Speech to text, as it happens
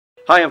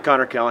Hi, I'm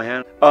Connor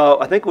Callahan.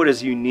 I think what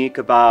is unique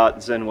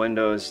about Zen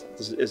Windows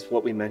is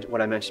what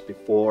I mentioned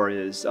before.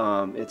 Is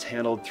it's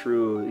handled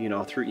through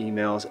through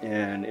emails,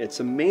 and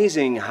it's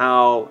amazing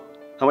how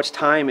much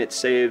time it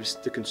saves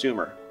the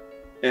consumer.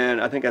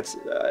 And I think that's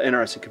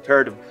interesting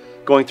compared to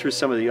going through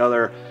some of the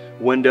other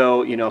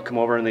window. Come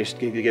over and they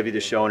give you the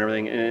show and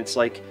everything, and it's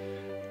like,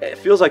 it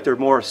feels like they're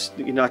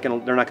not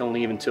gonna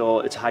leave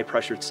until it's high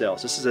pressured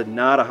sales. This is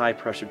not a high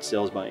pressured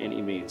sales by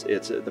any means.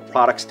 The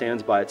product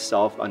stands by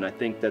itself, and I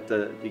think that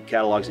the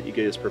catalogs that you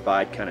guys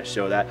provide kind of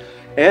show that,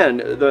 and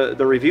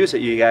the reviews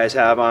that you guys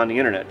have on the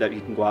internet that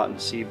you can go out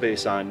and see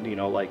based on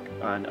like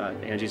on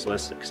Angie's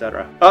List,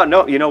 etc.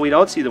 No, we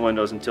don't see the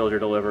windows until they're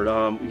delivered.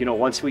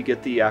 Once we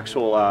get the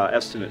actual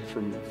estimate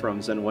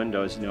from Zen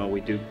Windows, we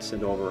do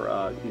send over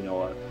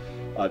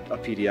a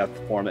PDF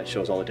form that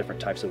shows all the different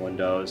types of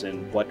windows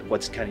and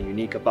what's kind of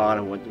unique about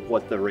them,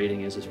 what the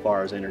rating is as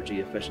far as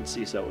energy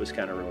efficiency. So it was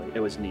kind of it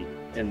was neat,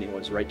 and it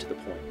was right to the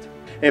point.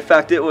 In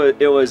fact, it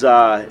was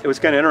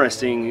kind of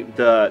interesting.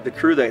 The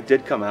crew that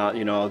did come out,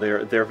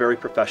 they're very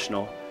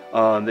professional.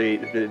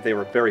 They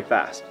were very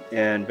fast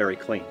and very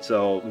clean.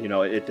 So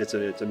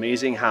it's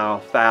amazing how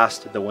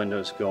fast the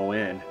windows go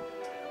in.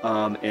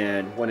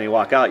 And when they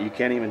walk out, you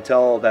can't even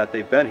tell that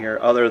they've been here,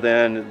 other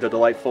than the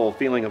delightful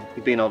feeling of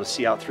being able to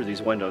see out through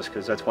these windows,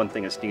 because that's one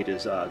thing that's neat,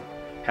 is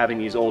having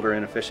these older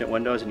inefficient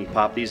windows, and you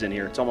pop these in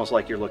here, it's almost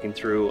like you're looking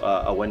through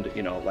a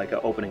window, like an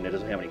opening that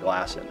doesn't have any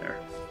glass in there.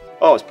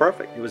 Oh, it's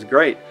perfect. It was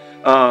great.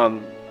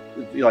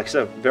 Like I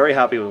said, very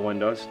happy with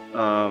windows.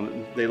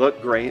 They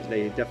look great.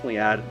 They definitely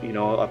add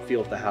a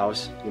feel to the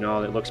house.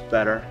 It looks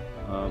better.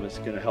 It's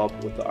going to help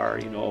with our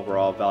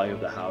overall value of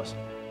the house.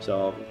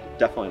 So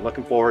definitely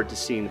looking forward to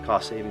seeing the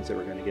cost savings that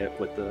we're going to get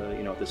with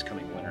the this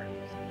coming winter.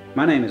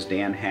 My name is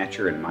Dan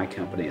Hatcher, and my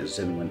company is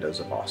Zen Windows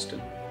of Austin.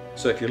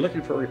 So if you're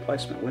looking for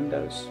replacement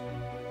windows,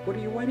 what are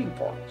you waiting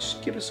for?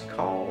 Just give us a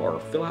call or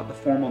fill out the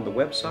form on the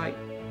website.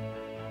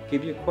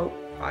 Give you a quote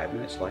 5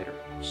 minutes later.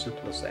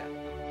 Simple as that.